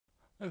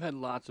I've had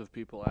lots of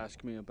people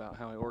ask me about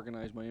how I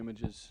organize my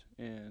images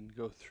and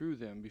go through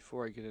them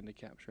before I get into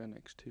Capture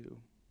NX2. So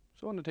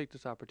I want to take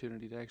this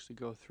opportunity to actually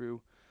go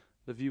through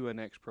the View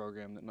NX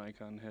program that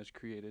Nikon has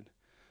created.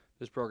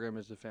 This program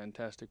is a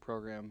fantastic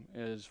program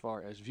as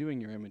far as viewing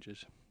your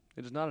images.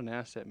 It is not an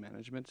asset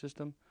management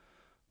system,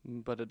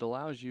 but it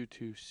allows you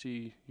to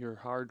see your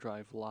hard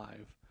drive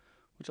live,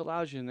 which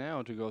allows you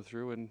now to go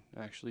through and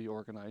actually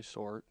organize,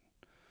 sort,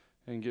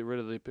 and get rid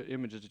of the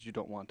images that you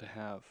don't want to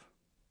have.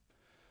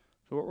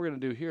 So what we're going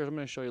to do here is I'm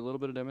going to show you a little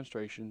bit of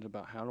demonstrations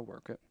about how to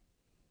work it.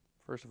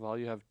 First of all,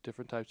 you have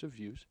different types of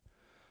views.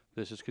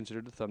 This is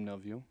considered the thumbnail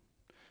view.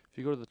 If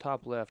you go to the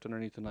top left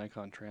underneath the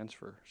Nikon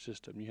transfer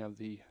system, you have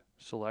the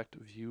select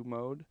view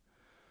mode.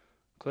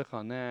 Click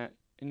on that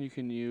and you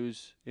can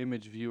use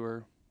image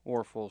viewer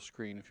or full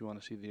screen if you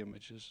want to see the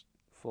image as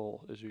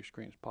full as your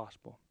screen as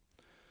possible.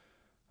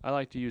 I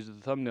like to use the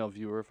thumbnail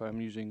viewer if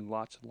I'm using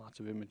lots and lots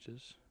of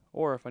images,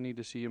 or if I need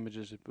to see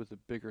images with a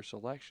bigger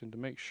selection to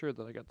make sure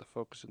that I got the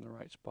focus in the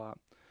right spot.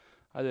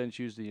 I then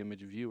choose the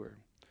image viewer.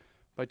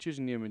 By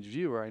choosing the image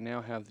viewer, I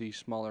now have these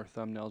smaller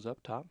thumbnails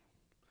up top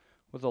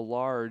with a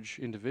large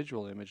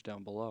individual image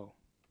down below.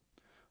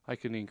 I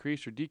can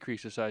increase or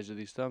decrease the size of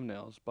these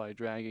thumbnails by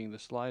dragging the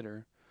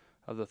slider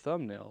of the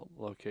thumbnail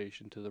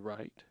location to the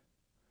right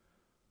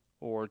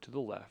or to the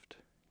left,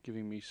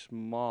 giving me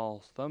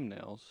small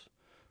thumbnails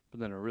but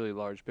then a really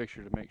large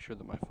picture to make sure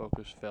that my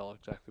focus fell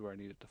exactly where I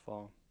need it to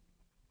fall.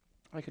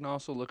 I can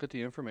also look at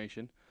the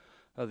information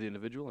of the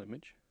individual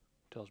image.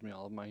 It tells me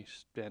all of my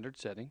standard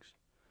settings.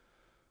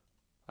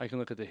 I can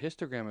look at the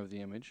histogram of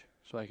the image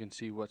so I can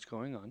see what's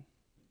going on.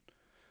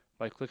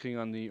 By clicking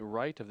on the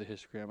right of the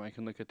histogram, I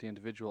can look at the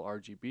individual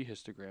RGB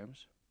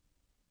histograms.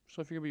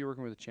 So if you're going to be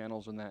working with the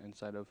channels and that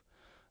inside of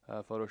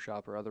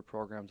Photoshop or other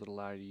programs that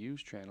allow you to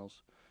use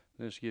channels,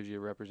 this gives you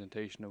a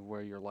representation of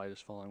where your light is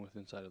falling with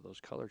inside of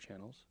those color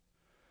channels.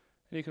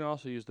 And you can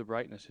also use the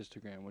brightness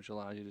histogram, which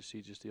allows you to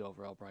see just the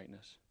overall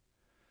brightness.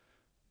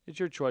 It's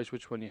your choice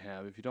which one you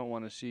have. If you don't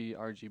want to see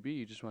RGB,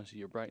 you just want to see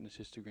your brightness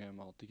histogram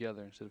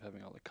altogether instead of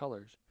having all the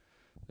colors.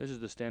 This is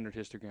the standard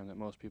histogram that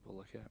most people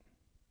look at.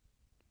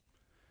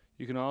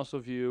 You can also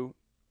view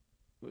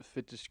with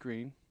fit to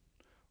screen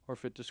or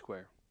fit to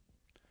square.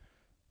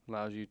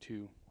 Allows you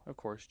to, of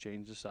course,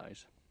 change the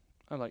size.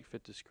 I like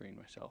fit to screen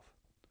myself.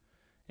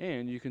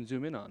 And you can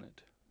zoom in on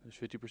it. There's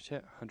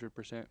 50%,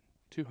 100%,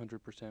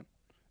 200%,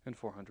 and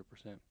 400%.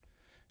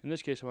 In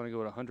this case, I want to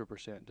go at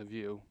 100% to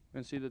view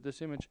and see that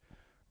this image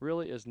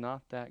really is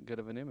not that good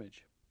of an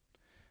image.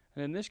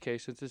 And in this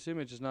case, since this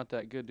image is not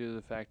that good due to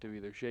the fact of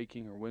either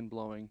shaking or wind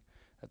blowing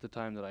at the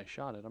time that I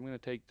shot it, I'm going to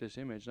take this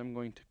image and I'm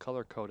going to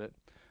color code it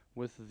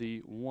with the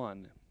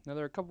 1. Now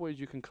there are a couple ways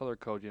you can color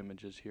code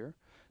images here.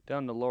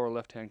 Down in the lower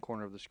left hand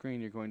corner of the screen,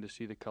 you're going to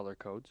see the color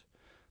codes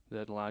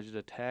that allows you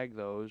to tag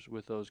those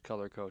with those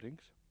color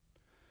codings.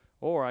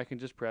 Or I can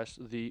just press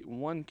the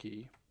 1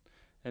 key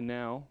and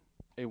now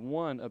a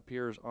 1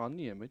 appears on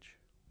the image,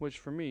 which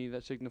for me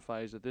that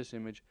signifies that this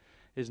image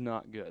is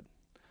not good.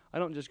 I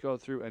don't just go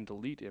through and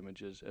delete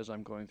images as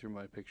I'm going through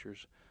my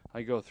pictures.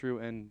 I go through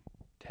and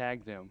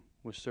tag them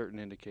with certain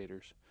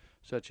indicators,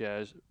 such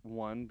as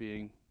 1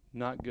 being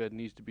not good,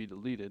 needs to be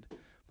deleted,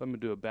 but I'm going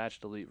to do a batch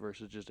delete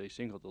versus just a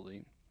single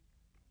delete.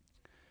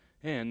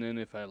 And then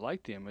if I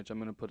like the image, I'm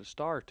going to put a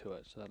star to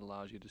it, so that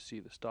allows you to see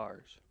the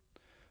stars.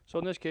 So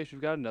in this case,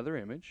 we've got another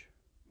image.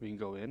 We can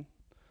go in,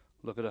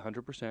 look at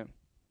 100%.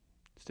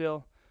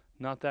 Still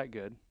not that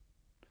good.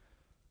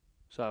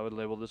 So I would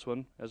label this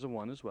one as a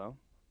 1 as well.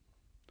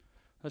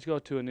 Let's go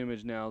to an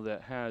image now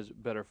that has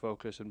better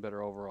focus and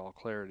better overall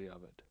clarity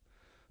of it.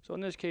 So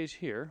in this case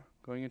here,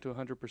 going into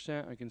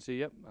 100%, I can see,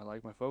 yep, I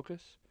like my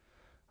focus.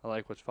 I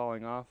like what's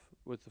falling off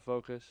with the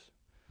focus.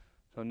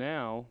 So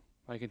now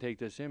I can take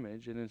this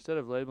image and instead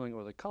of labeling it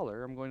with a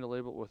color, I'm going to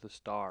label it with a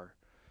star.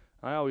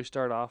 I always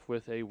start off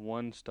with a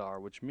 1 star,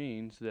 which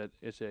means that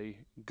it's a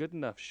good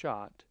enough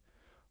shot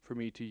for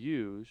me to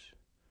use,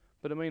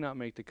 but it may not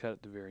make the cut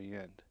at the very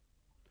end.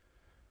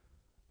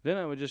 Then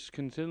I would just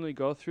continually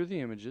go through the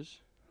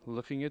images,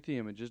 looking at the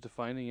images to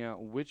finding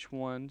out which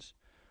ones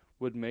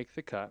would make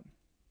the cut.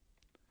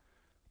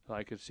 So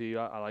I could see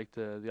I like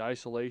the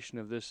isolation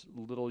of this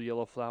little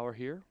yellow flower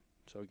here.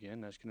 So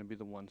again, that's going to be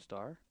the 1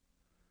 star.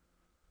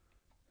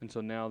 And so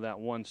now that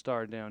 1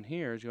 star down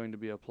here is going to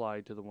be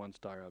applied to the 1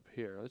 star up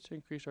here. Let's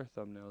increase our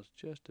thumbnails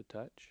just a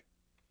touch.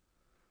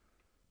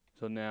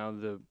 So now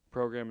the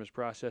program is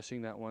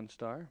processing that 1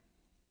 star.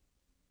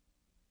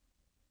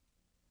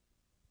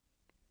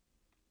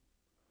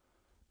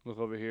 Look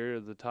over here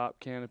at the top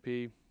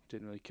canopy.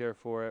 Didn't really care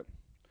for it.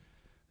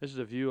 This is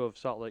a view of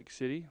Salt Lake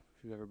City.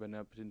 If you've ever been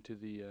up into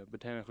the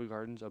botanical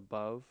gardens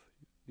above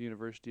the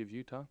University of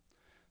Utah,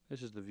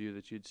 this is the view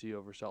that you'd see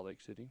over Salt Lake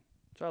City.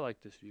 So I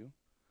like this view.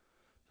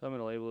 So I'm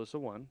going to label this a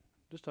 1.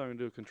 This time I'm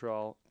going to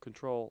do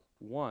control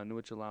 1,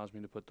 which allows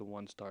me to put the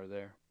 1 star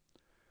there.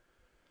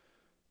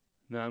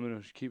 Now I'm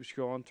going to keep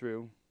scrolling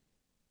through,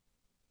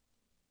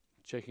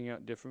 checking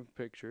out different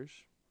pictures.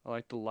 I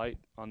like the light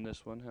on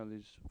this one, how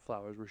these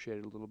flowers were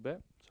shaded a little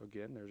bit. So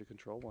again, there's a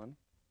control 1.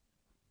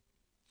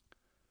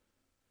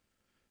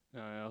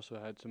 Now I also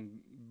had some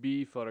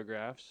bee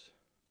photographs.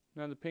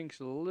 Now the pink's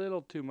a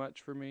little too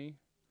much for me,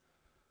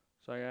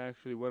 so I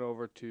actually went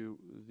over to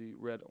the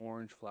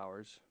red-orange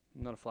flowers.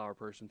 I'm not a flower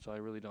person, so I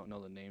really don't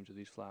know the names of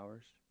these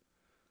flowers.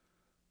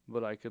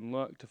 But I can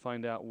look to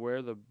find out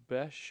where the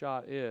best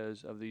shot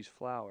is of these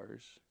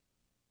flowers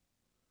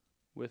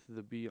with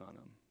the bee on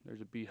them.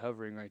 There's a bee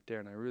hovering right there,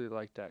 and I really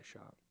like that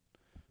shot.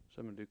 So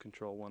I'm going to do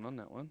Control 1 on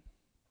that one.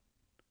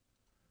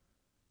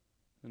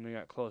 And we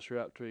got closer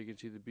up to where you can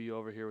see the bee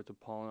over here with the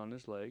pollen on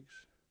his legs.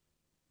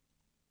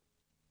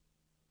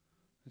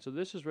 And so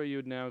this is where you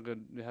would now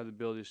have the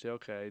ability to say,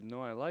 okay,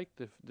 no, I like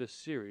this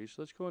series.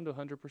 Let's go into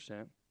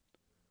 100%.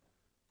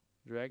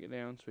 Drag it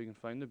down so we can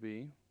find the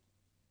bee.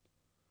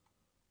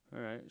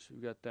 Alright, so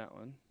we've got that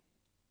one.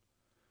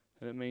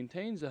 And it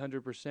maintains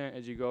 100%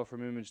 as you go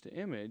from image to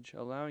image,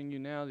 allowing you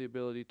now the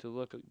ability to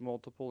look at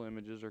multiple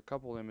images or a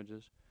couple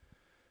images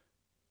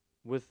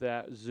with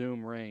that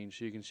zoom range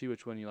so you can see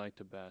which one you like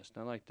the best.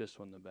 And I like this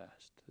one the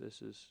best.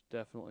 This is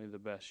definitely the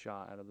best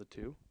shot out of the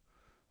two.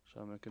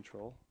 So I'm going to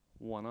Control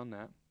 1 on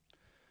that.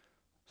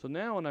 So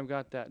now when I've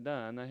got that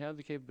done, I have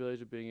the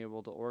capabilities of being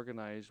able to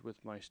organize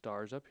with my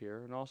stars up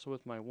here and also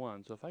with my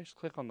 1. So if I just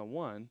click on the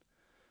 1,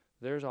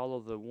 there's all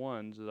of the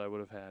 1s that I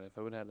would have had. If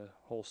I would have had a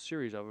whole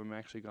series of them,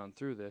 actually gone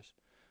through this,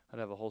 I'd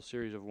have a whole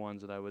series of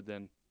 1s that I would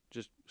then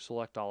just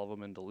select all of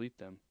them and delete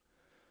them.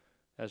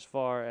 As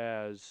far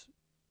as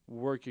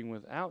working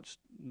without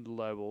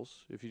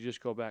labels, if you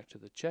just go back to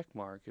the check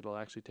mark, it'll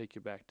actually take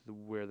you back to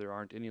where there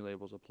aren't any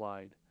labels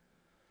applied.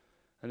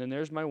 And then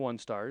there's my 1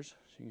 stars.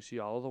 So you can see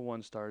all of the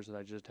 1 stars that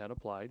I just had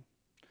applied.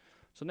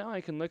 So now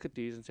I can look at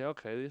these and say,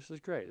 okay, this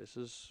is great. This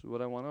is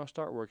what I want to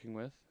start working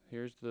with.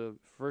 Here's the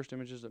first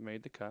images that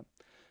made the cut.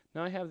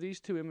 Now I have these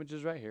 2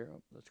 images right here.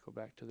 Oh, let's go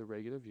back to the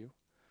regular view.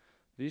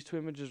 These 2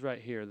 images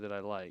right here that I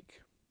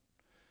like.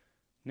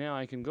 Now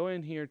I can go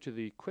in here to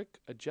the quick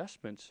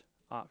adjustments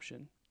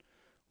option,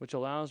 which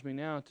allows me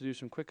now to do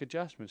some quick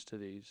adjustments to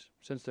these.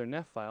 Since they're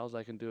NEF files,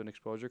 I can do an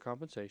exposure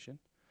compensation.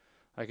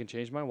 I can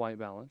change my white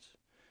balance,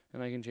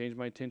 and I can change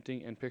my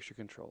tinting and picture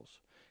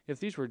controls. If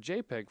these were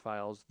JPEG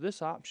files,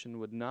 this option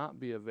would not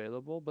be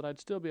available, but I'd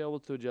still be able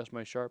to adjust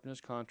my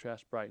sharpness,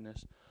 contrast,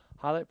 brightness,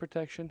 highlight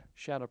protection,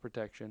 shadow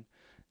protection,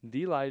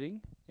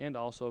 delighting, and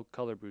also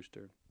color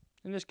booster.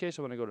 In this case,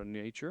 I want to go to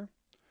nature.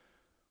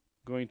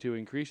 Going to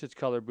increase its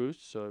color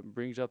boost so it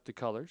brings up the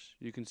colors.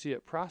 You can see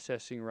it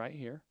processing right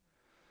here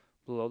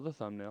below the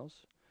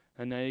thumbnails.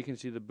 And now you can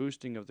see the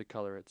boosting of the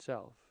color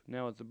itself.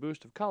 Now with the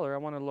boost of color, I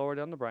want to lower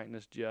down the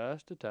brightness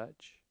just a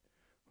touch.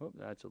 Oh,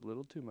 that's a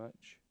little too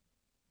much.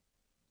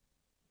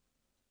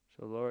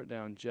 So lower it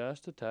down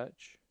just a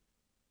touch.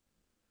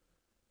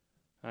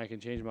 I can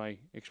change my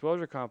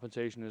exposure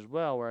compensation as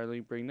well, where I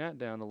bring that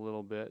down a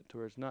little bit to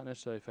where it's not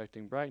necessarily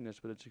affecting brightness,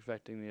 but it's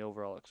affecting the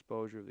overall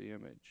exposure of the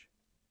image.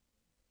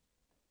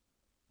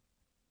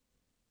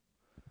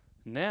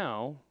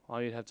 Now,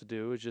 all you have to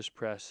do is just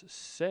press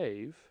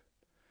save,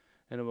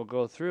 and it will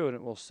go through and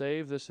it will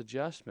save this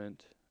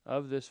adjustment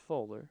of this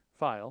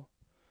file.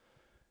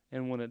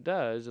 And when it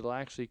does, it'll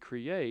actually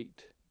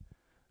create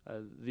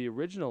the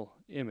original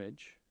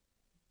image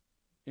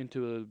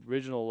into an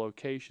original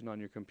location on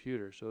your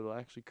computer. So it'll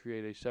actually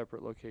create a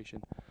separate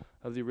location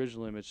of the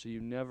original image so you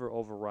never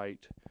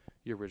overwrite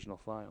your original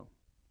file.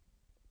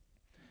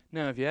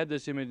 Now, if you had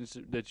this image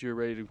that you're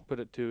ready to put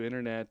it to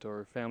internet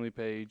or family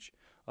page,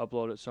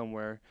 upload it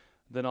somewhere,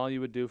 then all you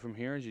would do from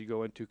here is you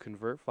go into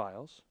Convert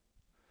Files,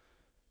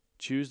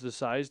 choose the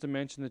size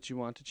dimension that you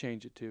want to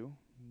change it to,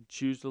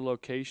 choose the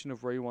location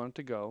of where you want it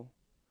to go,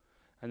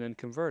 and then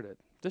convert it.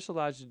 This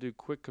allows you to do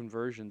quick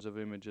conversions of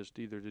images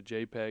either to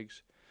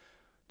JPEGs,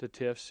 to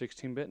TIFF,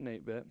 16-bit and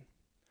 8-bit,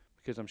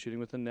 because I'm shooting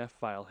with a NEF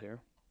file here.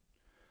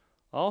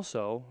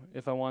 Also,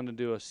 if I wanted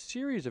to do a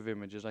series of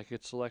images, I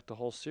could select a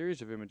whole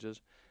series of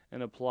images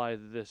and apply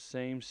this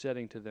same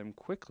setting to them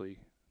quickly,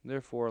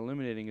 therefore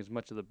eliminating as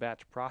much of the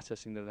batch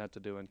processing that I have to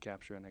do in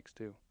Capture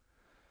NX2.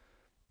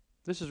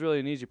 This is really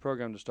an easy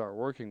program to start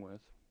working with.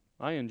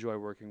 I enjoy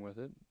working with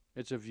it.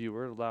 It's a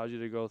viewer. It allows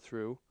you to go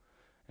through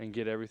and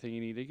get everything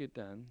you need to get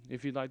done.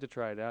 If you'd like to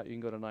try it out, you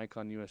can go to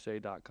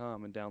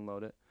NikonUSA.com and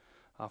download it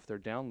off their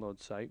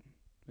download site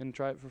and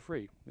try it for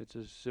free. It's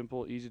a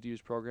simple,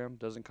 easy-to-use program,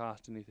 doesn't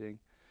cost anything,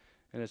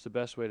 and it's the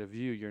best way to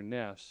view your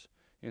NEFs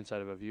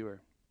inside of a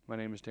viewer. My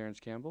name is Terrence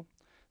Campbell.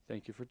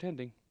 Thank you for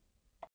attending.